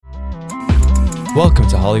Welcome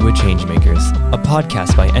to Hollywood ChangeMakers, a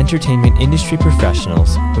podcast by entertainment industry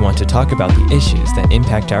professionals who want to talk about the issues that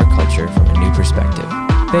impact our culture from a new perspective.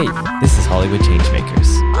 Faith, this is Hollywood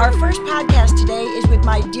ChangeMakers. Our first podcast today is with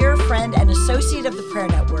my dear friend and associate of the Prayer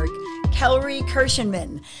Network, Kelry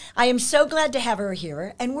Kirschenmann. I am so glad to have her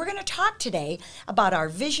here, and we're going to talk today about our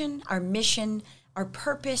vision, our mission, our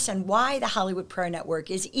purpose, and why the Hollywood Prayer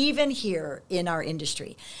Network is even here in our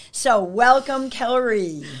industry. So welcome,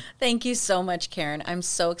 Kelry. Thank you so much, Karen. I'm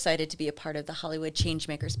so excited to be a part of the Hollywood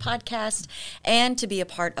ChangeMakers podcast and to be a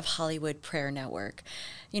part of Hollywood Prayer Network.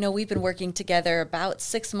 You know, we've been working together about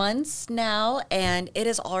 6 months now, and it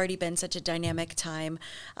has already been such a dynamic time.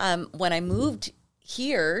 When I moved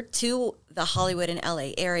here to the Hollywood and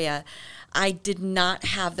LA area, I did not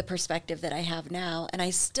have the perspective that I have now, and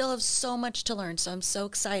I still have so much to learn. So I'm so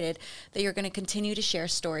excited that you're going to continue to share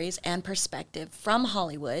stories and perspective from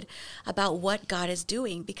Hollywood about what God is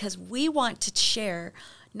doing, because we want to share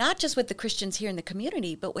not just with the Christians here in the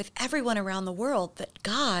community, but with everyone around the world that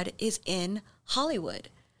God is in Hollywood.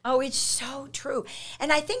 Oh, it's so true.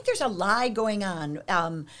 And I think there's a lie going on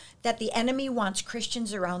that the enemy wants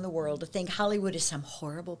Christians around the world to think Hollywood is some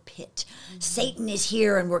horrible pit. Mm-hmm. Satan is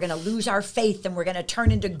here and we're going to lose our faith and we're going to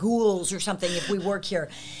turn into ghouls or something if we work here.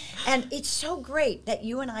 And it's so great that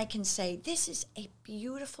you and I can say this is a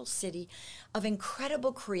beautiful city of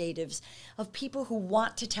incredible creatives, of people who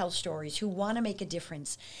want to tell stories, who want to make a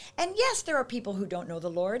difference. And yes, there are people who don't know the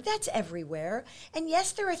Lord. That's everywhere. And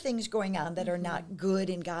yes, there are things going on that are not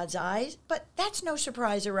good in God's eyes, but that's no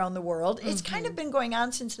surprise around the world. It's kind of been going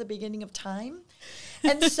on since the beginning of time.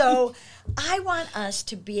 And so I want us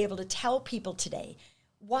to be able to tell people today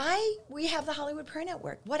why we have the Hollywood Prayer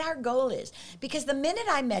Network, what our goal is. Because the minute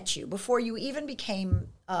I met you, before you even became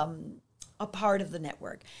a part of the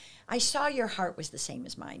network, I saw your heart was the same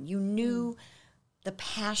as mine. You knew the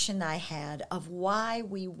passion I had of why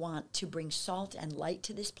we want to bring salt and light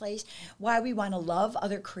to this place, why we want to love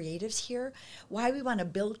other creatives here, why we want to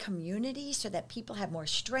build community so that people have more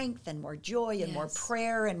strength and more joy and more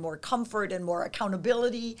prayer and more comfort and more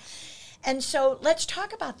accountability. And so let's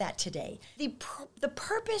talk about that today. The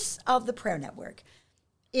purpose of the Prayer Network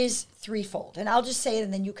is threefold. And I'll just say it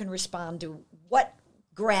and then you can respond to what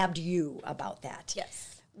grabbed you about that.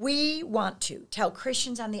 Yes. We want to tell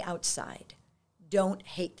Christians on the outside, don't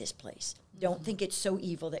hate this place. Don't think it's so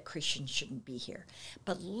evil that Christians shouldn't be here.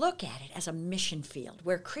 But look at it as a mission field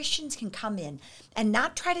where Christians can come in and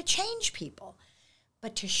not try to change people,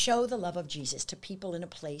 but to show the love of Jesus to people in a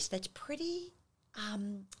place that's pretty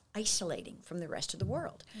isolating from the rest of the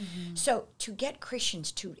world. Mm-hmm. So to get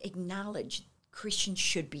Christians to acknowledge Christians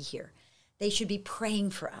should be here. They should be praying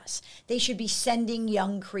for us. They should be sending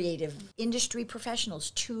young creative industry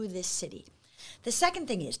professionals to this city. The second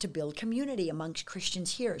thing is to build community amongst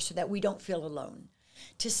Christians here so that we don't feel alone.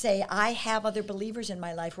 To say, I have other believers in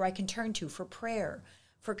my life where I can turn to for prayer,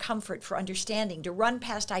 for comfort, for understanding, to run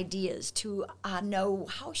past ideas, to know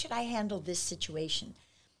how should I handle this situation.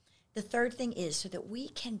 The third thing is so that we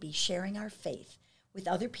can be sharing our faith with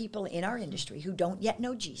other people in our industry who don't yet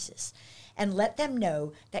know Jesus and let them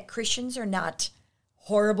know that Christians are not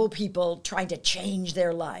horrible people trying to change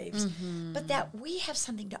their lives, but that we have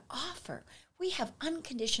something to offer. We have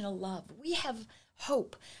unconditional love. We have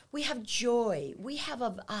hope. We have joy. We have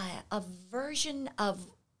a version of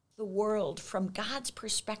the world from God's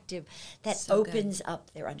perspective that opens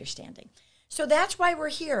up their understanding. So that's why we're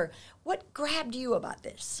here. What grabbed you about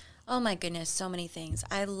this? Oh my goodness, so many things.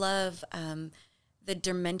 I love the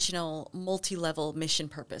dimensional, multi-level mission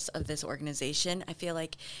purpose of this organization. I feel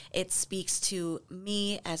like it speaks to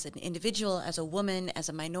me as an individual, as a woman, as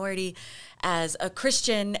a minority, as a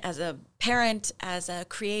Christian, as a parent, as a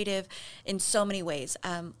creative, in so many ways.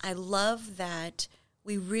 I love that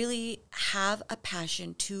we really have a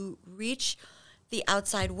passion to reach the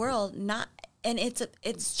outside world, and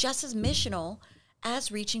it's just as missional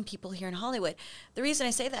as reaching people here in Hollywood. The reason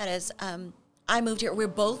I say that is I moved here. We're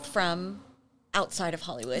both from outside of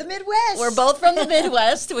Hollywood. The Midwest. We're both from the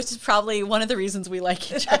Midwest, which is probably one of the reasons we like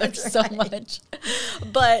each other so much.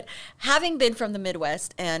 But having been from the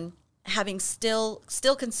Midwest and having still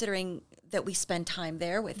considering that we spend time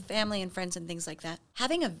there with family and friends and things like that,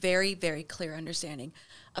 having a very, very clear understanding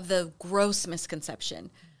of the gross misconception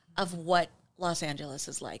of what Los Angeles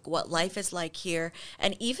is like, what life is like here,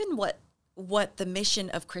 and even what the mission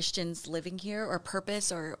of Christians living here or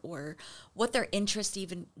purpose or what their interest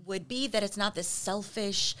even would be, that it's not this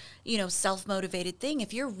selfish, self-motivated thing.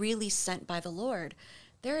 If you're really sent by the Lord,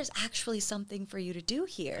 there is actually something for you to do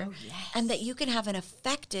here. Oh, yes. And that you can have an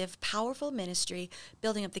effective, powerful ministry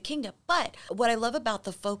building up the kingdom. But what I love about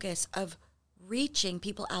the focus of reaching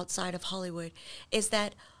people outside of Hollywood is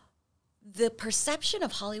that the perception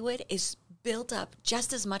of Hollywood is built up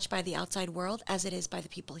just as much by the outside world as it is by the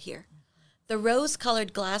people here. The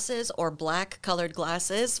rose-colored glasses or black-colored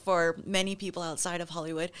glasses for many people outside of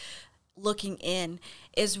Hollywood looking in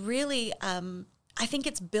is really, I think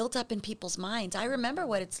it's built up in people's minds. I remember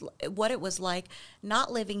what it was like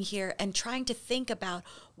not living here and trying to think about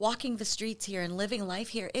walking the streets here and living life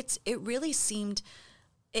here. It really seemed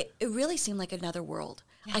like another world.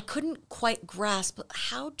 Yeah. I couldn't quite grasp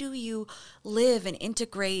how do you live and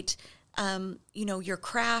integrate your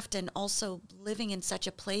craft and also living in such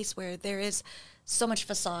a place where there is so much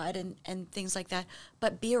facade and things like that,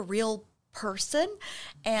 but be a real person.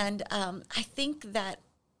 And I think that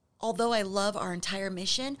although I love our entire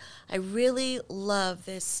mission, I really love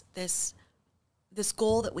this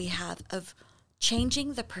goal that we have of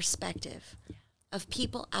changing the perspective of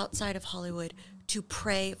people outside of Hollywood to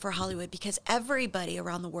pray for Hollywood, because everybody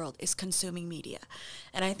around the world is consuming media.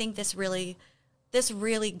 And I think this really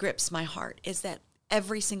grips my heart, is that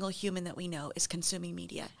every single human that we know is consuming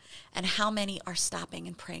media, and how many are stopping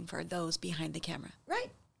and praying for those behind the camera.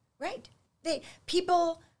 Right.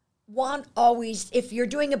 People want always, if you're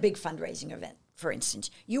doing a big fundraising event, for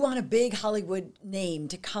instance, you want a big Hollywood name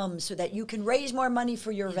to come so that you can raise more money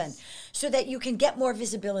for your event, so that you can get more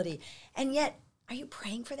visibility. And yet, are you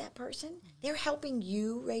praying for that person? Mm-hmm. They're helping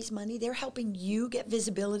you raise money. They're helping you get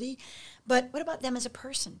visibility. But what about them as a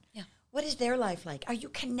person? Yeah. What is their life like? Are you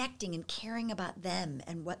connecting and caring about them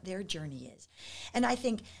and what their journey is? And I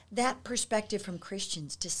think that perspective from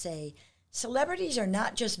Christians to say, celebrities are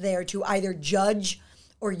not just there to either judge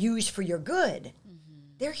or use for your good.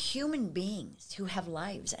 They're human beings who have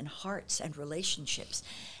lives and hearts and relationships,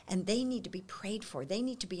 and they need to be prayed for. They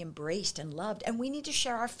need to be embraced and loved, and we need to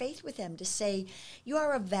share our faith with them to say, you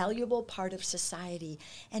are a valuable part of society,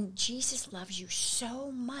 and Jesus loves you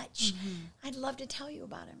so much. I'd love to tell you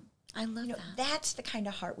about him. I love that. That's the kind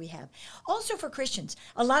of heart we have. Also for Christians,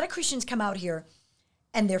 a lot of Christians come out here,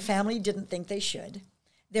 and their family didn't think they should.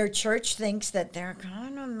 Their church thinks that they're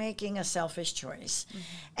kind of making a selfish choice,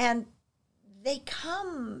 and they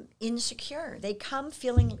come insecure. They come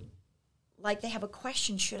feeling like they have a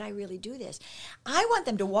question, should I really do this? I want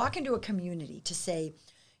them to walk into a community to say,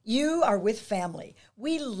 you are with family.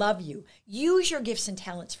 We love you. Use your gifts and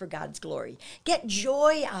talents for God's glory. Get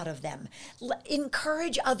joy out of them.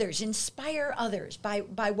 Encourage others. Inspire others by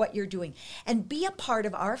what you're doing. And be a part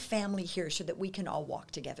of our family here so that we can all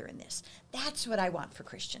walk together in this. That's what I want for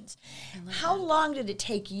Christians. How long did it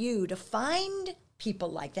take you to find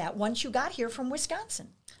people like that once you got here from Wisconsin?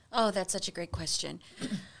 Oh, that's such a great question.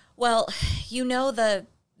 Well, you know the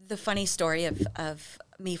funny story of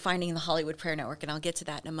me finding the Hollywood Prayer Network, and I'll get to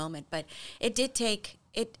that in a moment. But it did take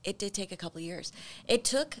a couple of years. It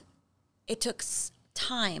took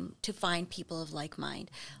time to find people of like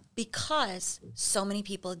mind, because so many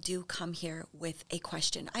people do come here with a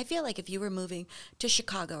question. I feel like if you were moving to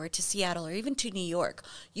Chicago or to Seattle or even to New York,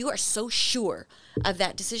 you are so sure of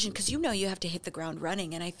that decision because you know you have to hit the ground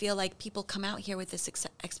running. And I feel like people come out here with this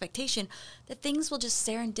expectation that things will just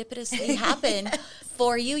serendipitously happen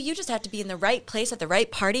for you. You just have to be in the right place at the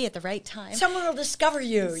right party at the right time. Someone will discover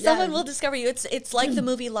you. Someone will discover you. It's like the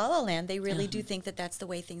movie La La Land. They really do think that that's the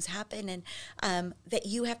way things happen, and that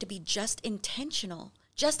you have to be just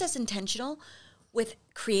as intentional with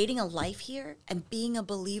creating a life here and being a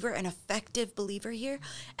believer, an effective believer here,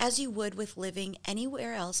 as you would with living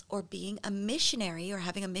anywhere else or being a missionary or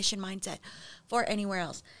having a mission mindset for anywhere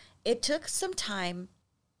else. It took some time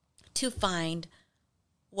to find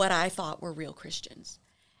what I thought were real Christians.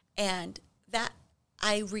 And that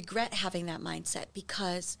I regret having that mindset,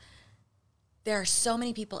 because there are so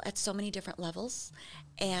many people at so many different levels.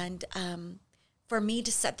 And for me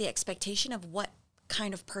to set the expectation of what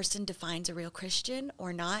kind of person defines a real Christian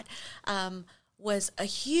or not was a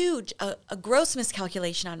gross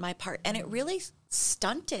miscalculation on my part, and it really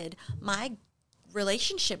stunted my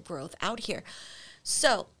relationship growth out here.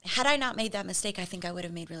 So had I not made that mistake, I think I would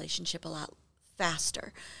have made relationship a lot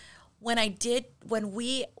faster. I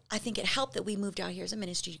think it helped that we moved out here as a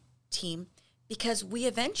ministry team, because we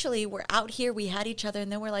eventually were out here, we had each other, and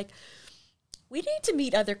then we're like, we need to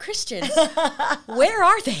meet other Christians. Where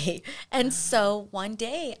are they? And so one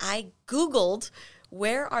day I Googled,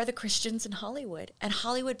 where are the Christians in Hollywood? And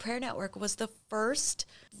Hollywood Prayer Network was the first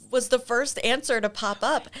answer to pop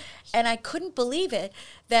up. And I couldn't believe it,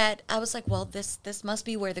 that I was like, well, this must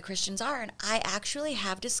be where the Christians are. And I actually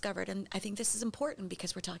have discovered, and I think this is important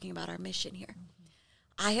because we're talking about our mission here.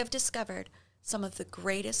 I have discovered some of the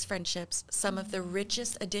greatest friendships, some of the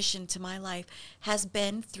richest addition to my life has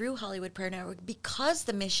been through Hollywood Prayer Network, because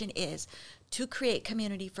the mission is to create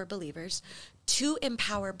community for believers, to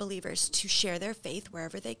empower believers to share their faith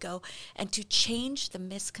wherever they go, and to change the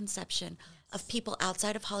misconception of people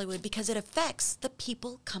outside of Hollywood, because it affects the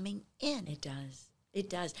people coming in. It does. It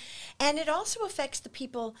does. And it also affects the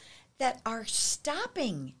people that are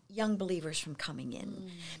stopping young believers from coming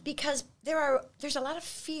in, because there's a lot of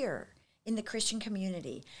fear in the Christian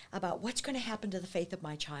community about what's going to happen to the faith of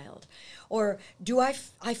my child, or do I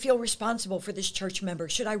feel responsible for this church member?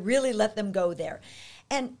 Should I really let them go there?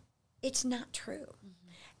 And it's not true.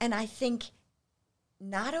 And I think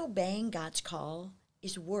not obeying God's call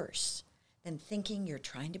is worse than thinking you're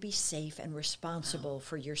trying to be safe and responsible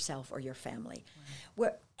for yourself or your family.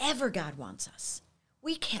 Wherever God wants us,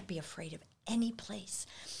 we can't be afraid of any place.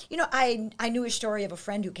 You know, I knew a story of a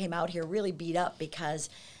friend who came out here really beat up because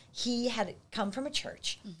he had come from a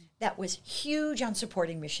church that was huge on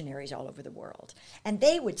supporting missionaries all over the world. And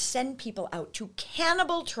they would send people out to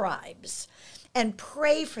cannibal tribes and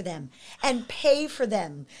pray for them and pay for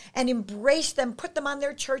them and embrace them, put them on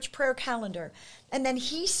their church prayer calendar. And then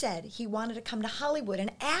he said he wanted to come to Hollywood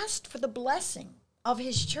and asked for the blessing of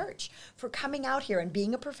his church for coming out here and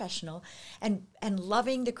being a professional and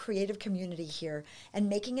loving the creative community here and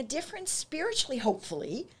making a difference spiritually,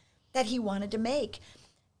 hopefully, that he wanted to make.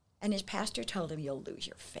 And his pastor told him, you'll lose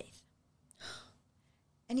your faith.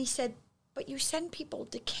 And he said, but you send people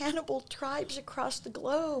to cannibal tribes across the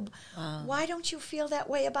globe. Wow. Why don't you feel that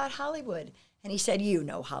way about Hollywood? And he said, you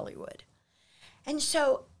know Hollywood. And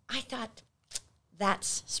so I thought,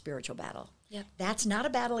 that's spiritual battle. Yep. That's not a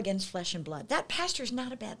battle against flesh and blood. That pastor's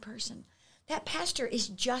not a bad person. That pastor is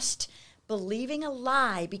just believing a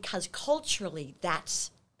lie because culturally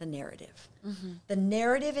that's the narrative. The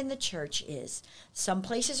narrative in the church is some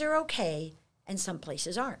places are okay and some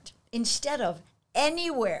places aren't, instead of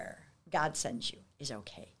anywhere God sends you is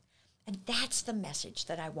okay. And that's the message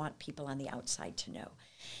that I want people on the outside to know.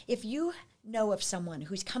 If you know of someone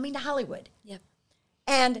who's coming to Hollywood,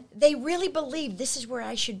 and they really believe this is where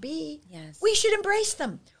I should be, we should embrace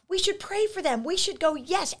them. We should pray for them. We should go,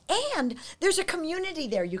 yes. And there's a community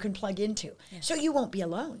there you can plug into. So you won't be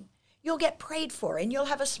alone. You'll get prayed for, and you'll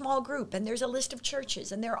have a small group, and there's a list of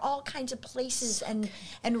churches, and there are all kinds of places and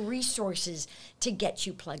resources to get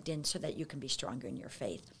you plugged in so that you can be stronger in your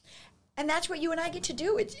faith. And that's what you and I get to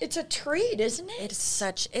do. It's a treat, isn't it? It's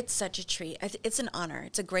such a treat. It's an honor.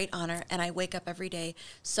 It's a great honor. And I wake up every day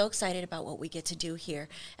so excited about what we get to do here.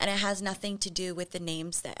 And it has nothing to do with the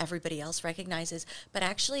names that everybody else recognizes, but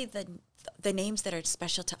actually the names that are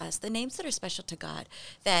special to us, the names that are special to God,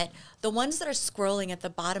 that the ones that are scrolling at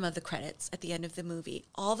the bottom of the credits at the end of the movie,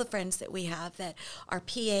 all the friends that we have that are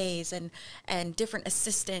PAs and different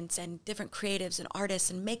assistants and different creatives and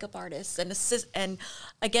artists and makeup artists and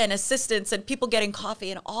assistants and people getting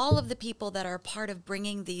coffee, and all of the people that are part of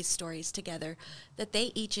bringing these stories together, that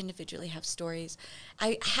they each individually have stories.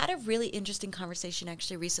 I had a really interesting conversation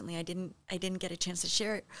actually recently. I didn't get a chance to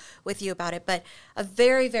share it with you about it, but a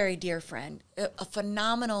very, very dear friend, a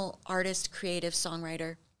phenomenal artist, creative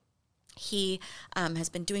songwriter. He has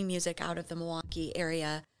been doing music out of the Milwaukee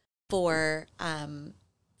area for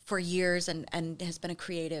years and has been a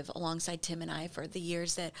creative alongside Tim and I for the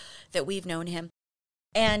years that we've known him.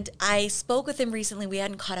 And I spoke with him recently. We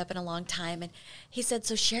hadn't caught up in a long time. And he said,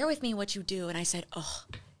 so share with me what you do. And I said, oh,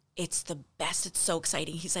 it's the best. It's so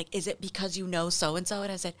exciting. He's like, is it because you know so-and-so?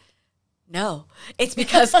 And I said, no, it's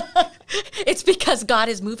because God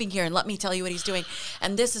is moving here, and let me tell you what he's doing.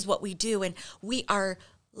 And this is what we do. And we are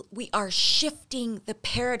shifting the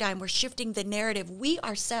paradigm. We're shifting the narrative. We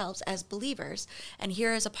ourselves as believers, and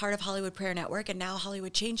here as a part of Hollywood Prayer Network and now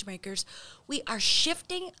Hollywood ChangeMakers, we are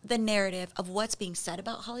shifting the narrative of what's being said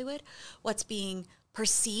about Hollywood, what's being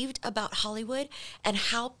perceived about Hollywood, and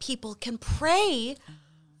how people can pray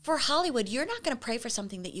for Hollywood. You're not going to pray for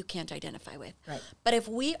something that you can't identify with. Right. But if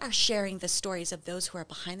we are sharing the stories of those who are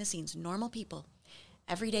behind the scenes, normal people,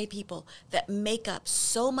 everyday people that make up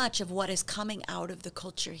so much of what is coming out of the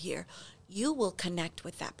culture here, you will connect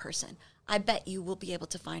with that person. I bet you will be able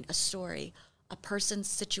to find a story, a person's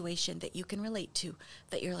situation that you can relate to,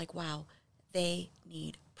 that you're like, wow, they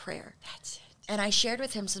need prayer. That's it. And I shared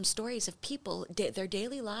with him some stories of people, their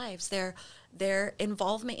daily lives, their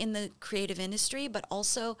involvement in the creative industry, but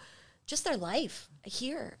also just their life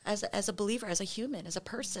here as a believer, as a human, as a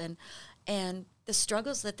person, and the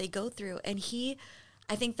struggles that they go through. And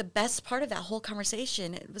I think the best part of that whole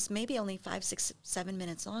conversation, it was maybe only 5, 6, 7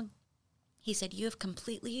 minutes long. He said, you have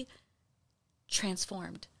completely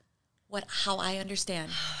transformed how I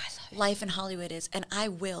understand life in Hollywood is, and I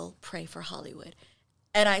will pray for Hollywood.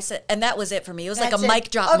 And I said, and that was it for me. It was like a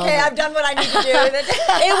mic drop moment. Okay, I've done what I need to do.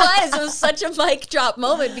 It was such a mic drop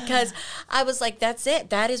moment because I was like, that's it.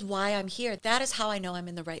 That is why I'm here. That is how I know I'm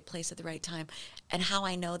in the right place at the right time, and how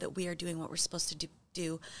I know that we are doing what we're supposed to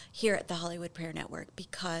do here at the Hollywood Prayer Network,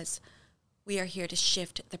 because we are here to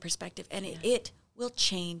shift the perspective, and it will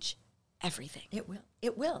change everything. It will.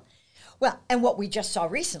 It will. Well, and what we just saw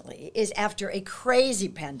recently is after a crazy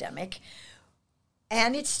pandemic,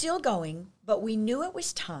 and it's still going, but we knew it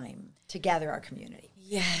was time to gather our community.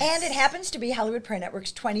 Yes. And it happens to be Hollywood Prayer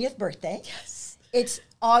Network's 20th birthday. Yes. It's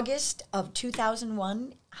August of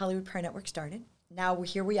 2001, Hollywood Prayer Network started. Now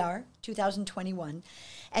here we are, 2021.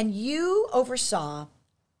 And you oversaw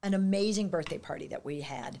an amazing birthday party that we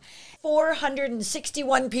had.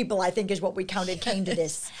 461 people, I think is what we counted, came to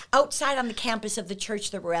this. Outside on the campus of the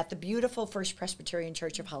church that we're at, the beautiful First Presbyterian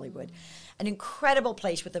Church of Hollywood. An incredible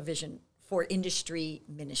place with a vision for industry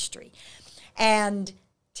ministry. And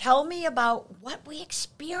tell me about what we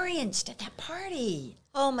experienced at that party.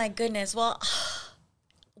 Oh my goodness. Well,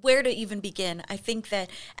 where to even begin? I think that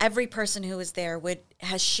every person who was there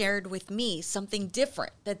has shared with me something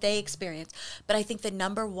different that they experienced. But I think the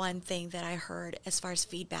number one thing that I heard as far as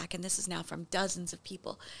feedback, and this is now from dozens of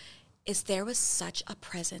people, is there was such a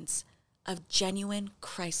presence of genuine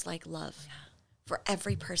Christ-like love for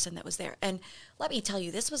every person that was there. And let me tell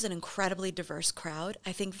you, this was an incredibly diverse crowd.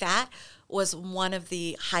 I think that was one of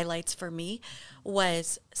the highlights for me,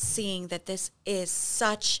 was seeing that this is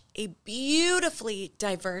such a beautifully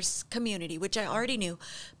diverse community, which I already knew,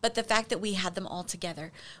 but the fact that we had them all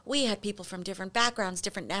together. We had people from different backgrounds,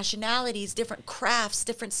 different nationalities, different crafts,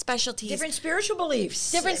 different specialties. Different spiritual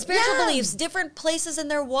beliefs. Different spiritual beliefs, different places in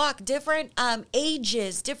their walk, different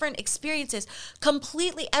ages, different experiences.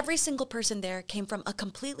 Completely, every single person there came from a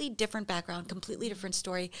completely different background, completely different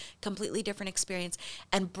story, completely different experience,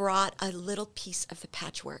 and brought a little piece of the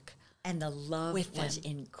patchwork. And the love with was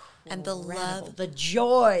them. incredible. And the love. The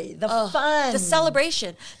joy, the fun. The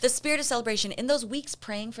celebration, the spirit of celebration. In those weeks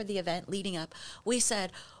praying for the event leading up, we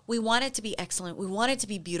said, we want it to be excellent. We want it to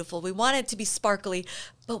be beautiful. We want it to be sparkly.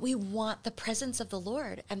 But we want the presence of the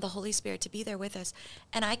Lord and the Holy Spirit to be there with us.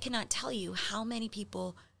 And I cannot tell you how many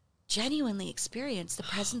people genuinely experienced the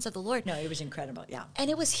presence of the Lord. No, it was incredible, yeah. And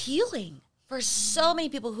it was healing for so many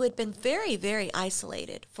people who had been very, very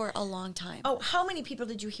isolated for a long time. Oh, how many people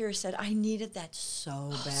did you hear said, I needed that so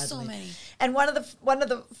badly? So many. And one of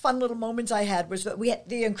the fun little moments I had was that we had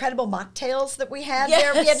the incredible mocktails that we had Yes.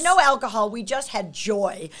 there. We had no alcohol. We just had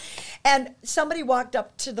joy. And somebody walked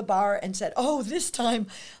up to the bar and said, oh, this time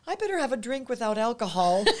I better have a drink without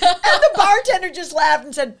alcohol. And the bartender just laughed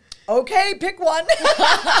and said, okay, pick one.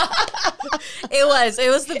 It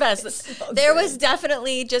was the best. So there good. was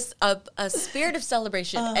definitely just a spirit of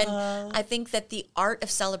celebration. And I think that the art of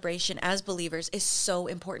celebration as believers is so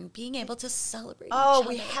important. Being able to celebrate each other.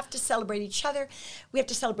 We have to celebrate each other. We have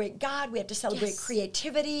to celebrate God. We have to celebrate Yes.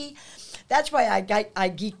 creativity. That's why I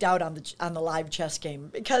geeked out on the live chess game,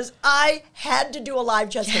 because I had to do a live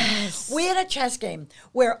chess game. We had a chess game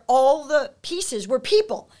where all the pieces were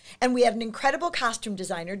people, and we had an incredible costume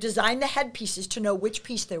designer design the headpieces to know which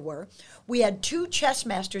piece they were. We had 2 chess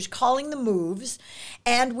masters calling the moves,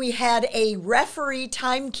 and we had a referee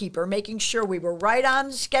timekeeper making sure we were right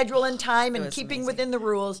on schedule and time and keeping within the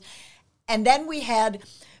rules. And then we had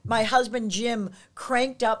my husband Jim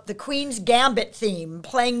cranked up the Queen's Gambit theme,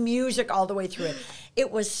 playing music all the way through it.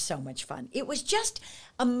 It was so much fun. It was just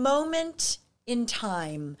a moment in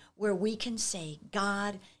time where we can say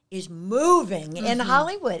God is moving in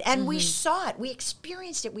Hollywood. And we saw it. We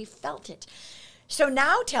experienced it. We felt it. So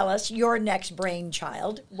now tell us your next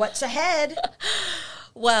brainchild. What's ahead?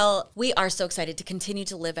 Well, we are so excited to continue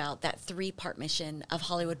to live out that 3-part mission of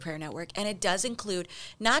Hollywood Prayer Network. And it does include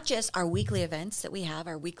not just our weekly events that we have,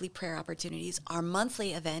 our weekly prayer opportunities, our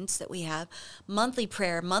monthly events that we have, monthly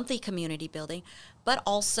prayer, monthly community building, but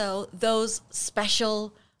also those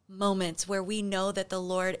special moments where we know that the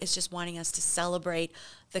Lord is just wanting us to celebrate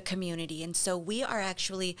the community. And so we are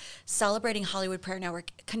actually celebrating Hollywood Prayer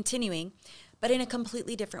Network, continuing, but in a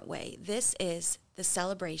completely different way. This is the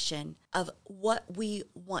celebration of what we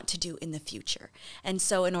want to do in the future. And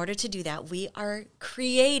so in order to do that, we are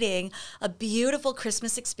creating a beautiful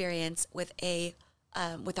Christmas experience with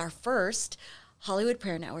our first Hollywood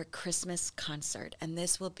Prayer Network Christmas concert. And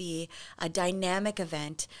this will be a dynamic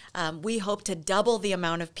event. We hope to double the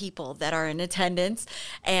amount of people that are in attendance.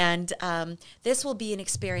 And this will be an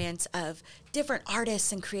experience of different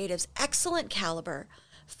artists and creatives, excellent caliber,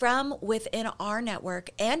 from within our network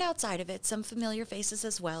and outside of it, some familiar faces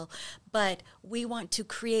as well. But we want to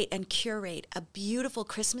create and curate a beautiful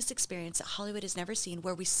Christmas experience that Hollywood has never seen,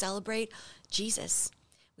 where we celebrate Jesus.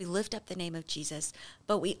 We lift up the name of Jesus,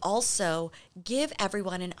 but we also give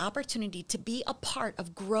everyone an opportunity to be a part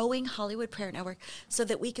of growing Hollywood Prayer Network so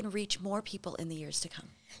that we can reach more people in the years to come.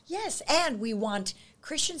 Yes, and we want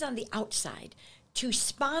Christians on the outside to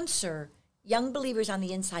sponsor young believers on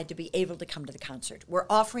the inside to be able to come to the concert. We're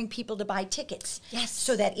offering people to buy tickets, yes,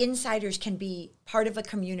 so that insiders can be part of a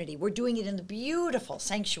community. We're doing it in the beautiful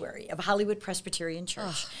sanctuary of Hollywood Presbyterian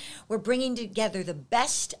Church. We're bringing together the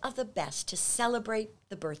best of the best to celebrate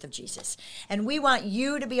the birth of Jesus. And we want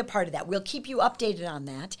you to be a part of that. We'll keep you updated on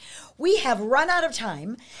that. We have run out of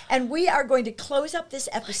time, and we are going to close up this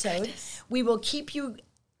episode. We will keep you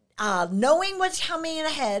knowing what's coming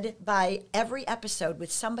ahead by every episode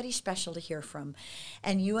with somebody special to hear from.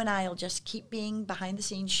 And you and I will just keep being behind the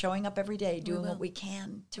scenes, showing up every day, doing what we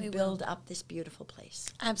can to build up this beautiful place.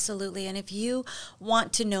 Absolutely. And if you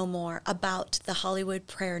want to know more about the Hollywood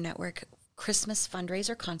Prayer Network Christmas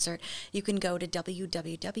fundraiser concert, you can go to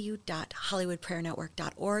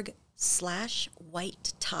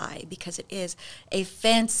www.hollywoodprayernetwork.org/white tie, because it is a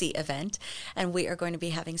fancy event, and we are going to be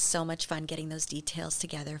having so much fun getting those details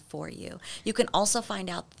together for you. You can also find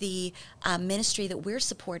out the ministry that we're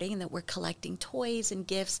supporting and that we're collecting toys and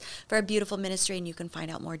gifts for a beautiful ministry, and you can find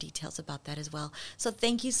out more details about that as well. So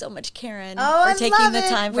thank you so much, Karen, for taking the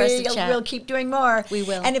time for us to chat. We'll keep doing more. We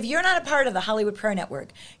will. And if you're not a part of the Hollywood Prayer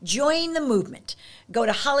Network, join the movement. Go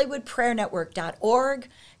to hollywoodprayernetwork.org.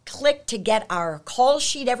 Click to get our call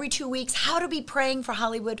sheet every 2 weeks, how to be praying for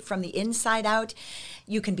Hollywood from the inside out.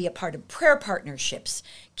 You can be a part of prayer partnerships,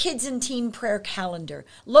 kids and teen prayer calendar,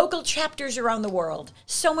 local chapters around the world,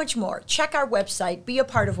 so much more. Check our website, be a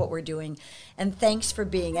part of what we're doing. And thanks for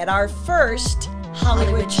being at our first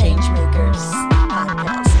Hollywood ChangeMakers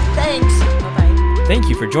podcast. Thanks. Bye-bye. Thank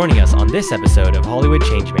you for joining us on this episode of Hollywood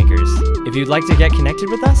ChangeMakers. If you'd like to get connected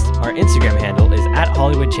with us, our Instagram handle is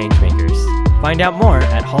 @HollywoodChangeMakers. Find out more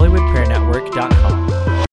at hollywoodprayernetwork.com.